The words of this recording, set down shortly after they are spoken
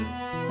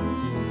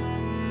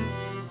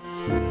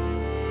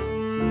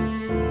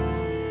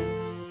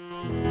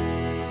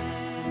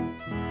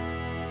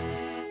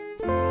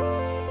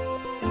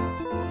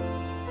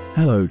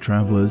Hello,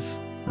 travellers,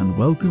 and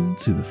welcome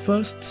to the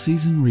first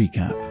season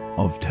recap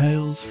of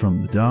Tales from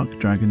the Dark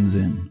Dragon's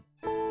Inn.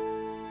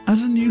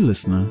 As a new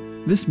listener,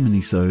 this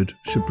minisode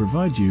should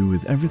provide you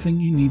with everything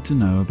you need to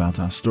know about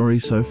our story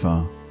so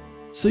far,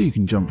 so you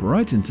can jump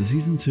right into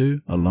Season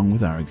 2 along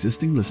with our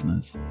existing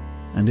listeners.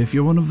 And if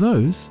you're one of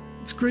those,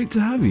 it's great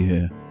to have you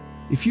here.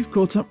 If you've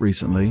caught up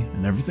recently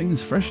and everything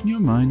is fresh in your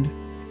mind,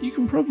 you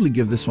can probably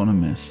give this one a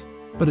miss,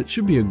 but it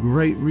should be a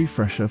great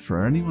refresher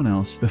for anyone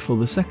else before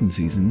the second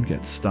season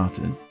gets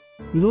started.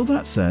 With all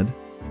that said,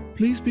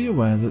 please be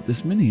aware that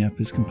this mini-ep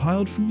is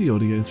compiled from the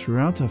audio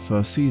throughout our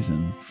first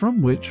season,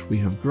 from which we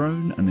have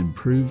grown and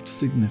improved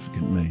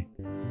significantly.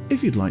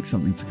 If you'd like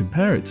something to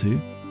compare it to,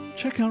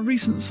 check out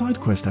recent side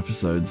quest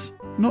episodes,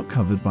 not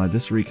covered by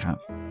this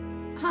recap.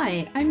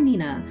 Hi, I'm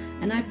Nina,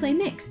 and I play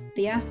Mix,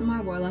 the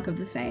Aasimar Warlock of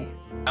the Fae.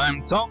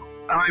 I'm Tom,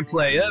 and I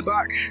play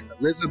Urbach,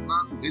 a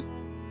lizard-man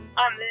wizard.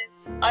 I'm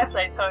Liz. I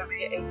play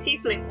Toby, a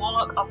tiefling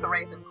warlock of the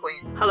Raven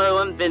Queen.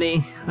 Hello, I'm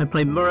Vinny. I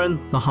play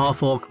Murren, the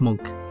half-orc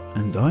monk.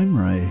 And I'm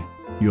Ray,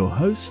 your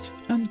host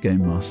and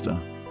game master.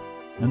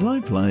 And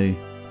I play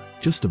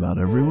just about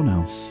everyone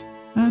else.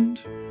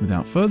 And,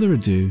 without further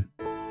ado,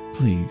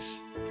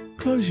 please,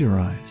 close your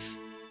eyes.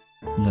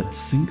 Let's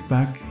sink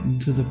back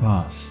into the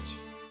past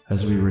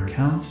as we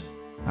recount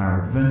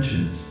our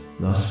adventures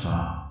thus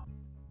far.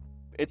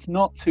 It's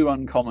not too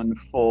uncommon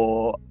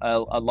for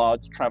a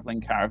large traveling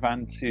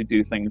caravan to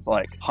do things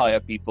like hire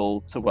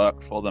people to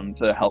work for them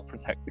to help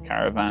protect the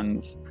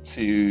caravans,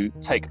 to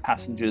take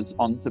passengers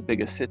onto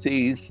bigger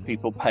cities.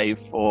 People pay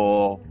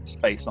for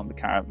space on the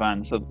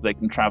caravan so that they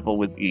can travel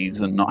with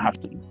ease and not have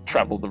to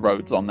travel the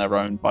roads on their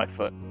own by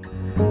foot.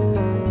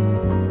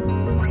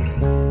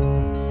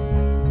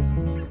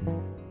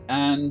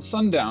 And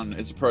sundown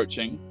is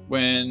approaching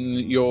when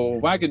your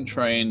wagon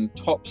train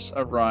tops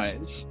a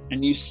rise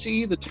and you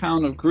see the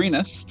town of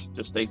Greenest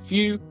just a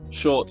few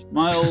short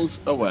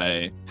miles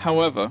away.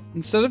 However,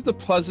 instead of the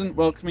pleasant,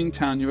 welcoming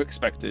town you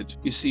expected,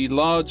 you see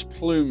large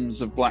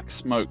plumes of black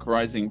smoke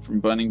rising from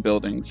burning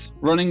buildings,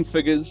 running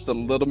figures that are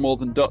little more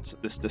than dots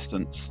at this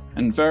distance,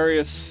 and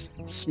various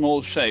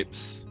small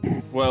shapes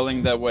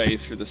whirling their way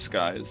through the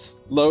skies.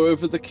 Low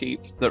over the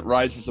keep that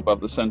rises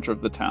above the center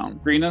of the town,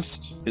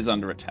 Greenest is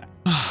under attack.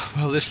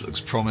 Well, this looks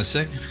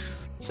promising.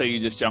 So you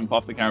just jump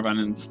off the caravan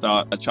and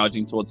start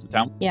charging towards the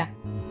town? Yeah.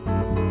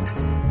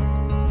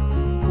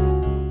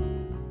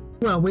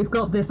 Well, we've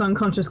got this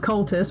unconscious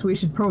cultist. We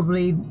should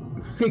probably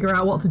figure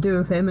out what to do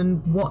with him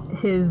and what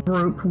his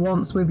group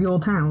wants with your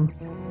town.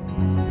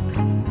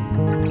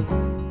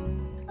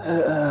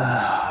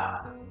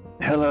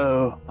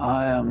 Hello,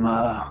 I am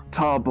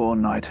Tarbor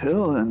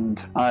Nighthill,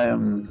 and I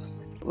am,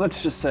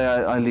 let's just say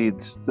I lead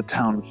the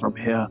town from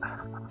here.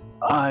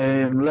 I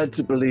am led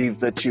to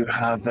believe that you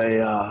have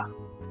a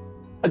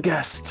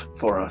guest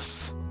for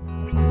us.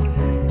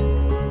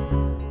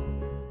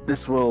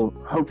 This will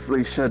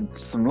hopefully shed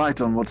some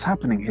light on what's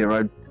happening here.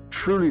 I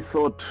truly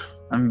thought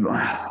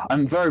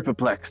I'm very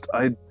perplexed.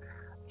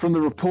 From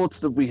the reports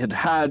that we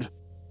had,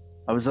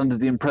 I was under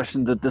the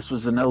impression that this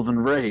was an elven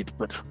raid,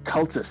 but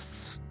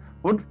cultists.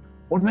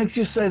 What makes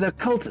you say they're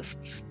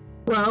cultists?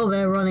 Well,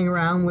 they're running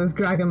around with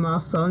dragon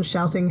masks on,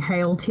 shouting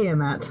 "Hail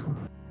Tiamat."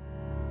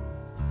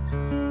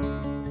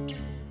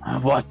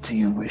 What do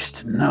you wish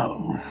to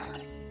know?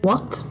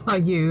 What are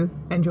you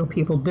and your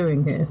people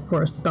doing here,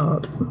 for a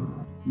start?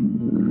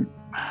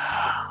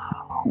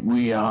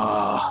 We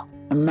are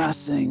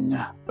amassing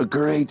a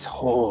great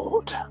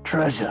hoard,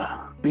 treasure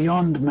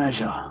beyond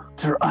measure,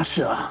 to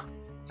usher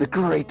the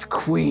great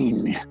queen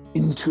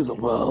into the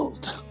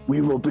world.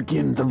 We will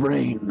begin the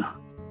reign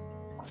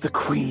of the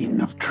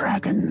Queen of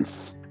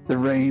Dragons. The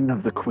reign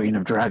of the Queen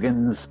of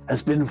Dragons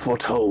has been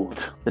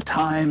foretold. The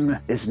time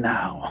is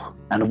now,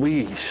 and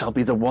we shall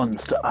be the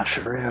ones to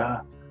usher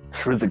her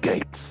through the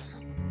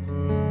gates.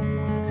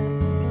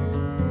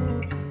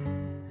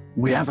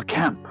 We have a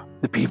camp.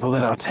 The people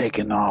that are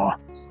taken are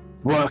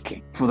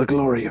working for the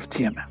glory of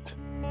Tiamat.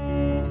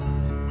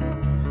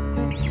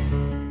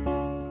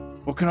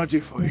 What can I do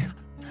for you?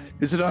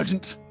 Is it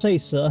urgent? Say,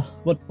 sir,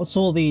 what's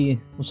all the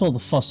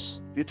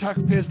fuss? The attack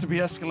appears to be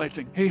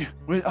escalating.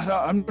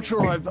 I'm not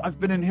sure. I've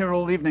been in here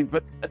all evening,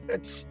 but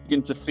it's...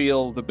 Begin to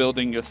feel the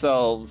building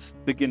yourselves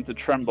begin to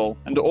tremble,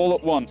 and all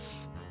at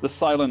once, the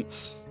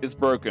silence is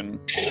broken.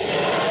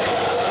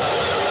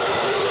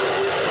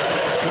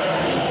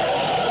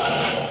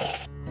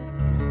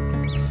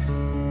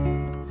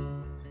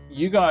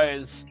 You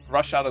guys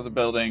rush out of the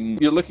building.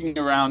 You're looking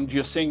around.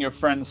 You're seeing your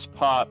friends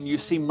part. And you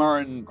see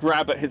Murren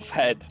grab at his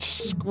head,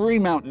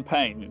 scream out in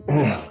pain.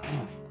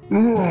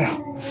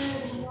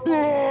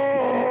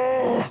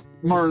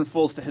 Murren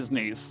falls to his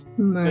knees.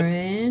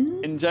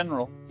 Murren? In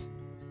general.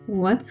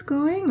 What's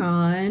going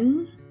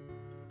on?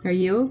 Are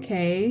you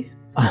okay?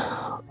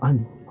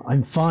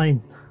 I'm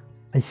fine.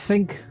 I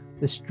think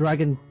this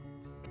dragon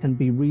can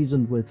be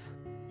reasoned with.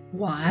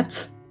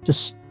 What?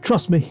 Just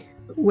trust me.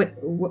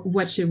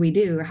 What should we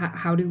do?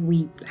 How do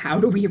we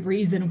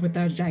reason with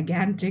a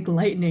gigantic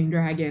lightning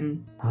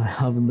dragon? I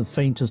haven't the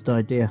faintest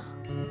idea.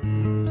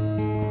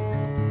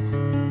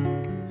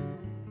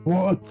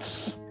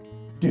 What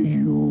do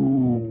you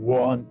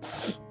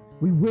want?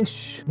 We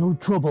wish no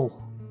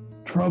trouble.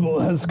 Trouble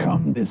has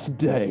come this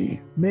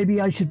day. Maybe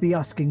I should be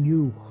asking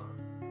you.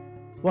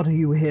 What are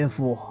you here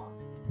for?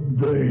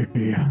 They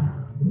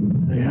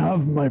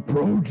have my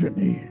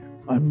progeny.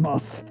 I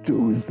must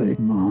do as they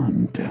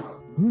demand.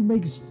 Who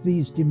makes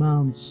these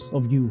demands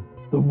of you?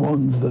 The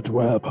ones that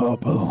wear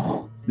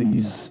purple.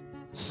 These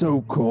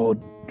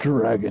so-called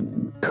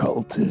dragon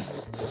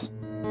cultists.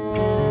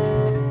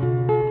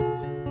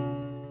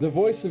 The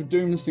voice of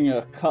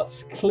Doomsinger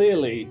cuts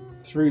clearly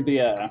through the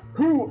air.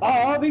 Who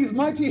are these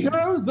mighty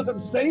heroes that have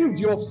saved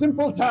your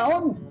simple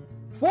town?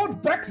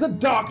 Fought back the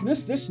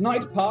darkness this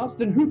night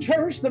past, and who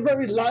cherish the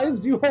very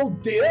lives you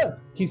hold dear?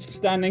 He's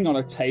standing on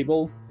a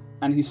table,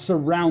 and he's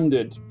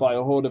surrounded by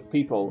a horde of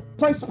people.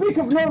 I speak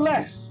of no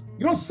less,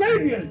 your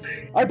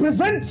saviors! I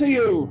present to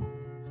you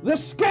the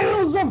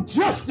scales of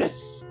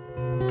justice!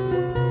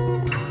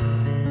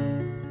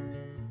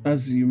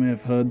 As you may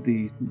have heard,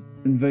 the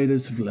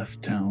invaders have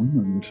left town,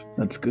 and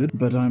that's good,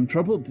 but I'm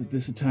troubled that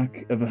this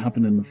attack ever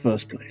happened in the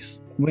first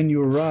place. When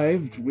you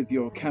arrived with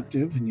your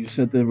captive, and you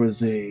said there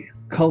was a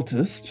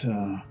cultist,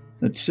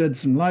 that shed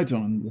some light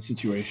on the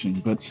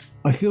situation, but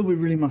I feel we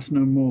really must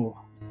know more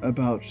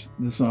about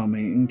this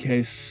army in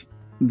case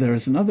there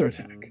is another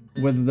attack,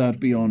 whether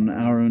that be on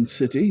our own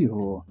city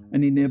or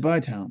any nearby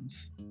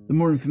towns. The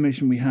more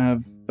information we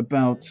have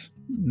about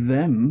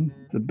them,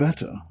 the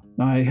better.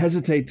 I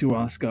hesitate to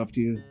ask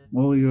after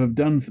all you have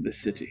done for this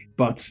city,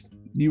 but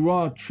you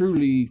are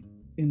truly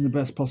in the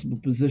best possible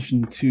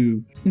position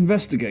to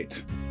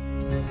investigate.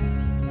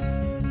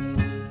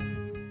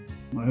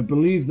 I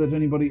believe that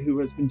anybody who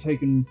has been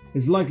taken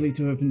is likely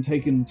to have been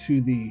taken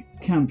to the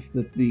camp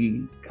that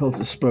the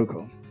cultists spoke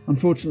of.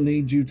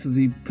 Unfortunately, due to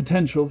the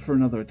potential for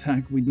another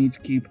attack, we need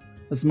to keep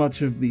as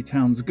much of the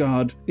town's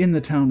guard in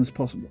the town as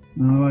possible.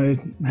 Now, I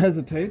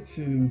hesitate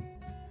to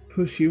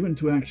push you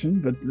into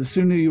action, but the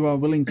sooner you are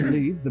willing to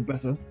leave, the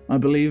better. I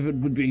believe it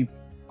would be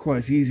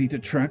quite easy to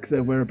track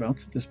their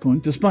whereabouts at this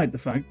point, despite the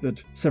fact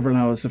that several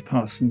hours have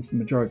passed since the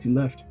majority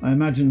left. I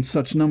imagine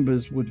such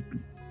numbers would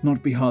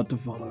not be hard to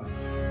follow.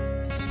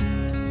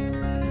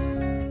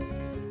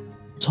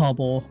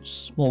 Tarbor,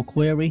 small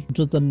query.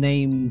 Does the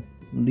name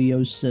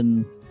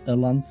Leosin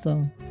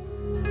Elantha?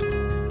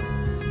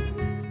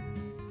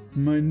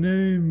 My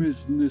name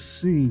is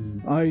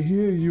Nassim. I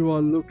hear you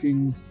are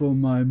looking for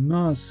my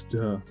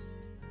master,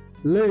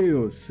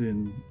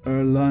 Leosin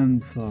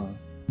Erlantha.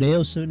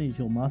 Leosin is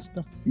your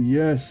master?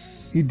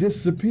 Yes, he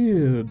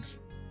disappeared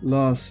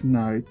last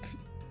night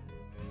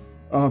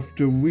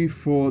after we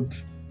fought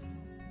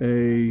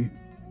a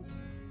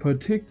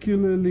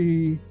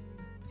particularly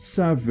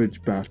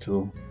savage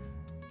battle.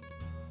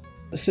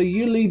 So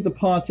you lead the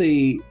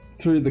party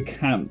through the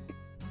camp.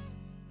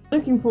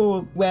 Looking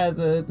for where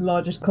the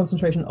largest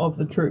concentration of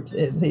the troops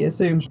is, he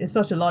assumes it's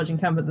such a large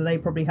encampment that they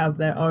probably have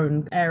their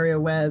own area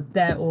where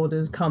their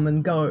orders come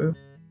and go.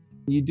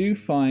 You do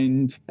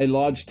find a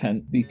large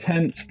tent. The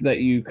tent that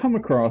you come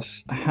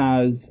across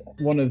has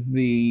one of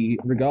the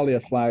regalia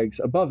flags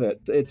above it.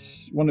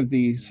 It's one of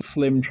these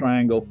slim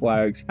triangle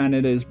flags, and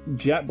it is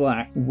jet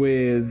black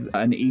with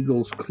an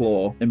eagle's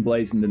claw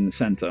emblazoned in the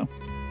center.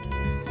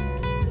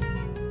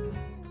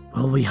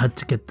 Well, we had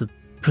to get the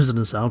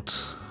prisoners out,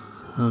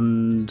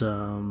 and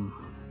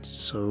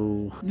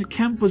so... The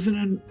camp was in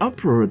an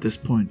uproar at this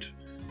point.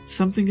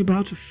 Something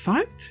about a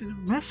fight in a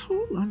mess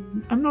hall?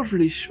 I'm not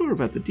really sure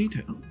about the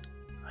details.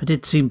 I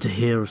did seem to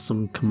hear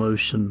some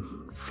commotion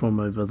from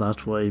over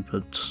that way,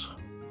 but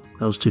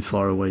I was too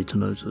far away to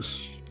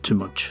notice too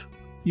much.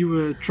 You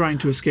were trying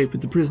to escape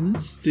with the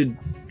prisoners? Did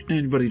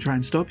anybody try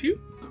and stop you?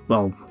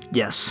 Well,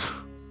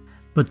 yes.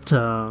 But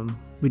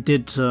we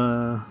did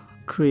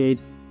create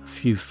a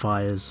few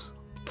fires.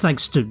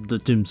 Thanks to the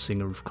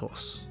Doomsinger, of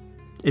course.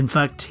 In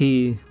fact,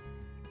 he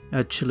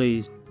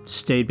actually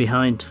stayed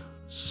behind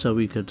so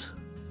we could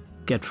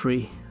get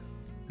free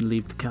and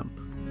leave the camp.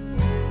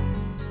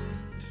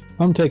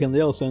 I'm taking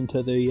Leosin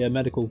to the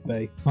medical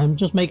bay. I'm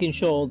just making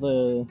sure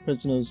the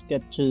prisoners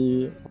get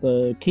to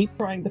the keep.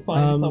 Trying to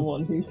find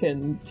someone who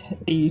can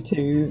see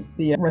to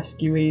the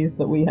rescuees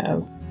that we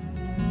have.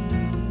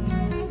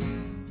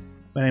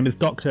 My name is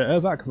Dr.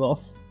 Erbach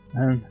Voss,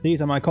 and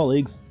these are my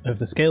colleagues of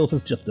the Scales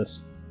of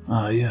Justice.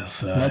 Ah,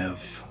 yes, I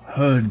have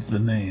heard the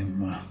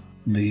name.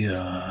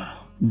 The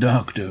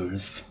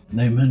doctors,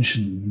 they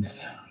mentioned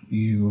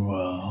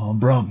you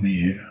brought me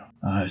here.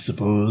 I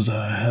suppose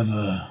I have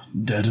a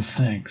debt of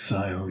thanks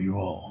I owe you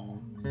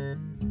all.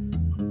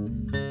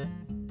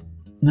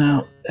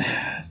 Now,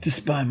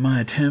 despite my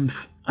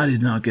attempts, I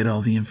did not get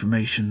all the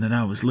information that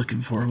I was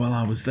looking for while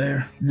I was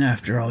there. And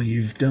after all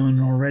you've done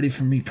already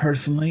for me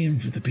personally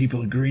and for the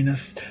people of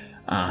Greenest,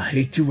 I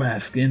hate to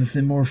ask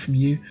anything more from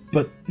you,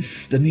 but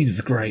the need is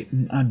great,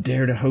 and I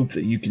dare to hope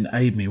that you can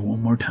aid me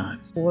one more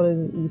time. What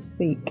is it you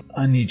seek?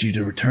 I need you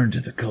to return to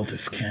the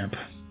cultist camp.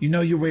 You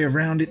know your way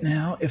around it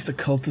now. If the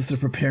cultists are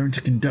preparing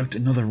to conduct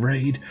another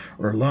raid,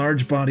 or a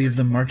large body of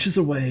them marches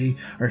away,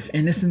 or if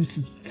anything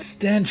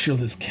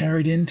substantial is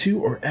carried into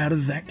or out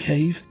of that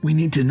cave, we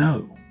need to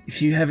know.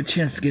 If you have a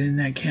chance to get in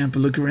that camp or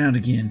look around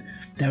again,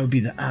 that would be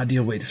the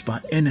ideal way to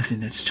spot anything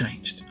that's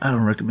changed. I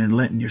don't recommend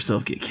letting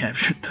yourself get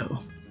captured, though.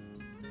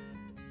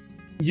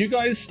 You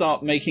guys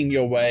start making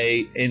your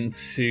way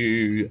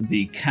into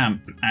the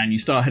camp, and you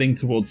start heading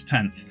towards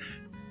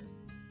tents.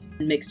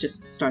 Mix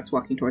just starts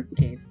walking towards the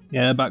cave.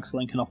 Yeah, back's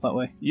linking off that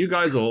way. You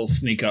guys all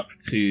sneak up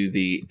to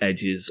the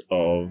edges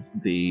of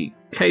the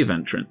cave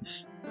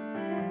entrance.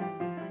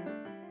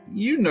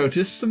 You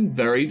notice some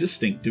very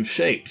distinctive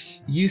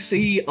shapes. You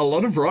see a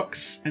lot of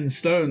rocks and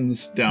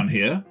stones down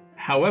here.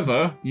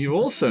 However, you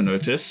also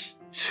notice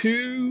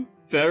two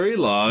very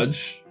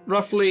large,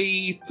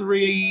 roughly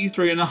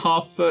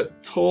 3.5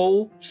 foot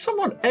tall,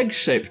 somewhat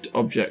egg-shaped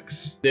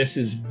objects. This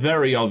is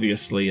very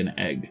obviously an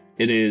egg.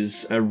 It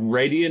is a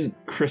radiant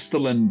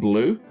crystalline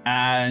blue,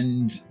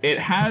 and it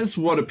has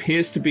what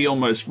appears to be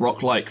almost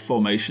rock-like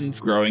formations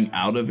growing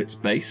out of its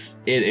base.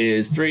 It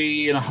is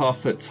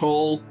 3.5 foot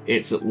tall,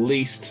 it's at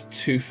least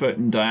 2 foot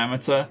in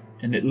diameter,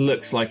 and it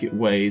looks like it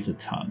weighs a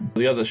ton.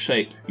 The other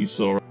shape you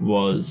saw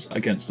was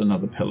against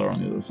another pillar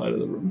on the other side of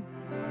the room.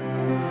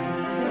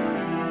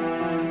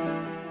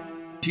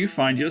 Do you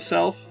find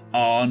yourself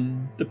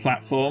on the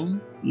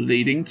platform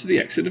leading to the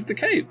exit of the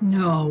cave?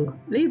 No.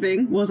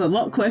 Leaving was a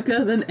lot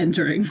quicker than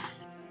entering.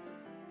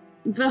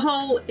 The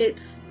whole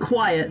 "it's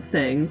quiet"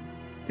 thing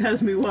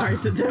has me worried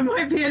that there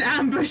might be an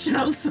ambush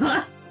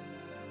outside.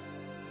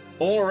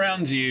 All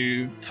around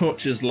you,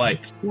 torches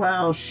light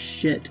Wow,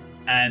 shit.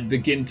 and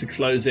begin to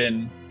close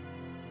in.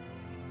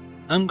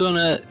 I'm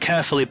gonna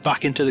carefully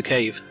back into the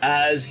cave.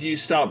 As you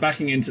start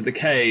backing into the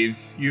cave,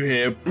 you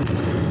hear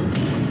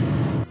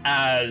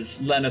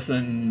as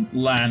Lenathan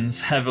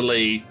lands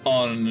heavily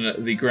on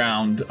the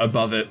ground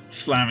above it,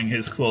 slamming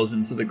his claws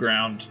into the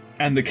ground,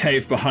 and the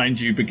cave behind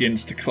you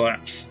begins to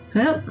collapse.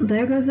 Well,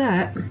 there goes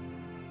that.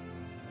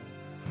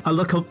 I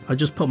look up, I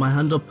just put my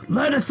hand up.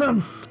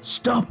 Lenathan,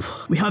 stop!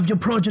 We have your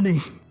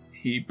progeny.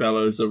 He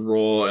bellows a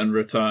roar in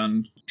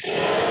return.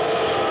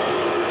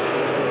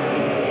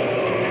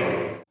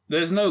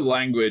 There's no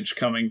language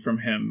coming from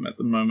him at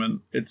the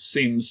moment. It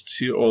seems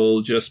to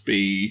all just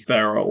be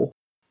feral.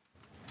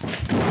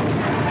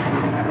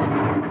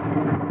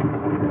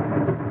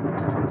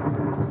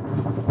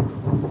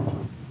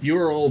 You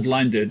are all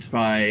blinded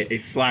by a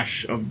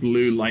flash of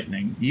blue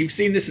lightning. You've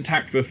seen this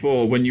attack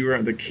before when you were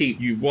at the keep.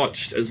 You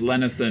watched as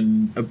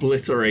Lenathan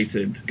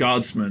obliterated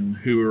guardsmen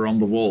who were on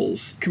the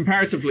walls.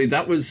 Comparatively,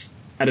 that was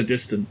at a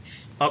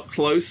distance. Up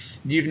close,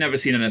 you've never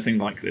seen anything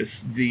like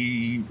this.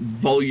 The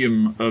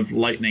volume of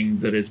lightning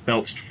that is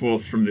belched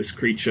forth from this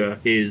creature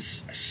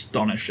is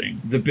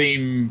astonishing. The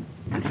beam,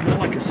 it's more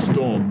like a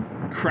storm,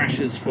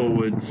 crashes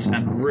forwards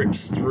and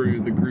rips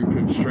through the group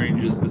of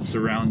strangers that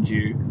surround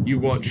you. You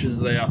watch as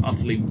they are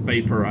utterly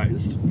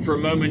vaporized. For a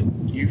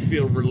moment, you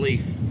feel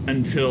relief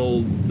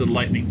until the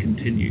lightning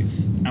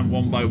continues, and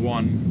one by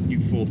one, you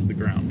fall to the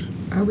ground.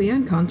 Are we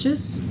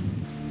unconscious?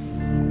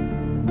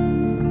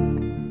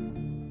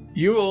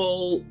 You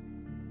all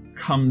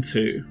come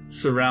to,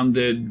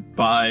 surrounded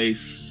by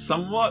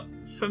somewhat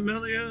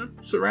familiar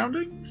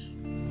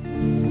surroundings.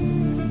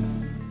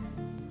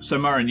 So,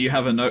 Marin, you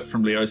have a note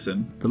from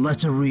Leosin. The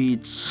letter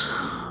reads,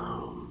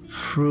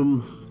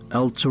 from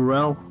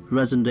Elturel,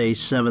 resin day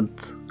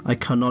 7th. I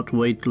cannot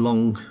wait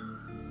long.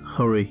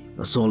 Hurry.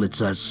 That's all it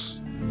says.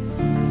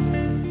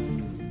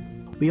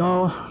 We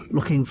are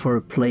looking for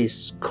a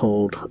place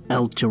called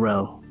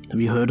Elturel. Have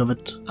you heard of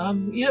it?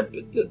 Yeah,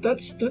 but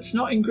that's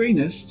not in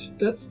Greenest.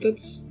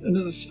 That's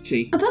another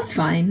city. Oh, that's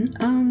fine.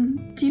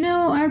 Do you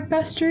know our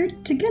best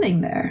route to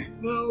getting there?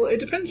 Well, it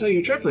depends how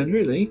you're travelling,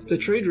 really. The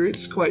trade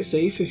route's quite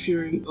safe if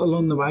you're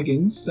along the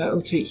wagons. That'll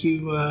take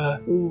you,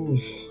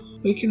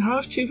 week and a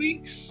half, 2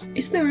 weeks.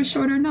 Is there a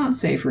shorter, not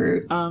safe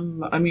route?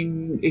 I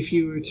mean, if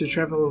you were to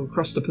travel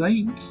across the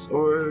plains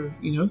or,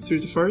 through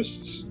the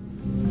forests.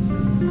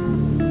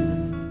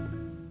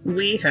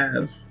 We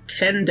have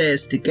 10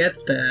 days to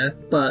get there,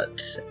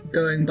 but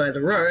going by the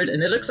road,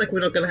 and it looks like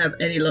we're not going to have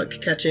any luck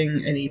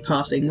catching any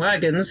passing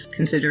wagons,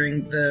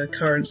 considering the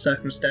current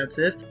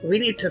circumstances. We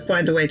need to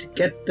find a way to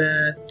get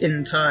there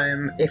in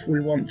time if we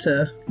want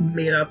to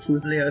meet up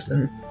with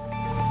Leosin.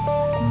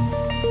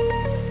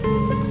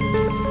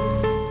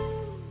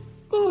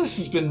 Well, this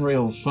has been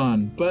real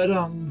fun, but,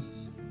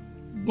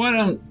 why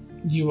don't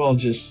you all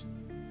just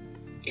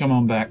come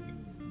on back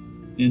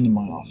into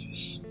my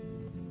office?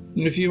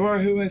 If you are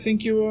who I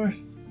think you are,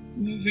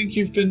 I think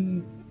you've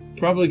been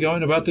probably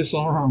going about this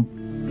all wrong.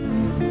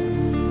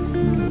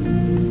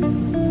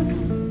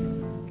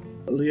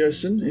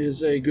 Leosin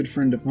is a good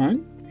friend of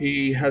mine.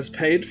 He has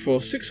paid for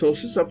 6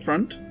 horses up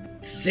front.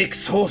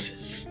 6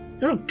 horses?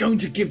 You're not going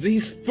to give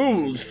these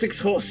fools 6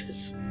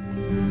 horses.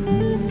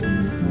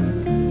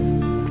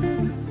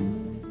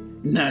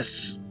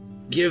 Ness,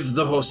 give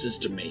the horses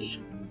to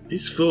me.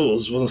 These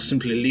fools will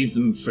simply leave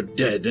them for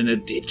dead in a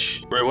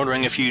ditch. We're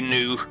wondering if you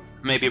knew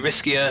maybe a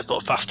riskier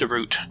but faster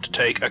route to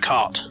take a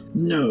cart.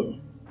 No,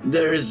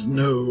 there is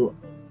no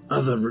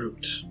other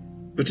route.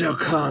 But our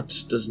cart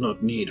does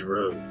not need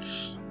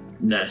roads.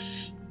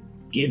 Ness,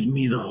 give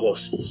me the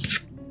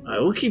horses. I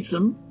will keep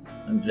them,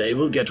 and they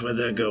will get where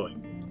they're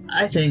going.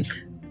 I think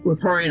we're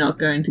probably not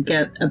going to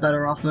get a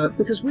better offer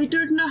because we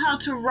don't know how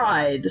to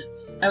ride,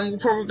 and we'll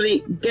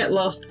probably get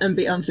lost and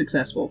be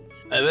unsuccessful.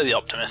 We're the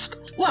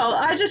optimist. Well,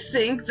 I just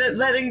think that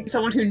letting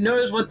someone who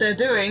knows what they're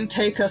doing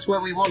take us where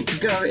we want to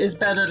go is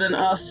better than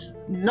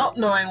us not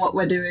knowing what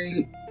we're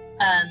doing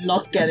and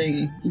not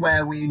getting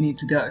where we need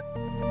to go.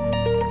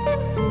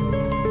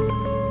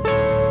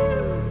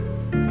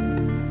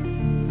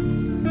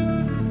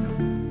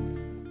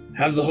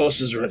 Have the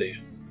horses ready.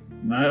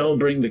 I'll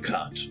bring the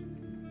cart.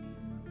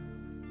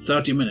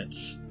 30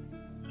 minutes.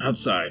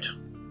 Outside.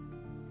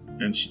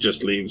 And she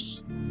just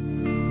leaves.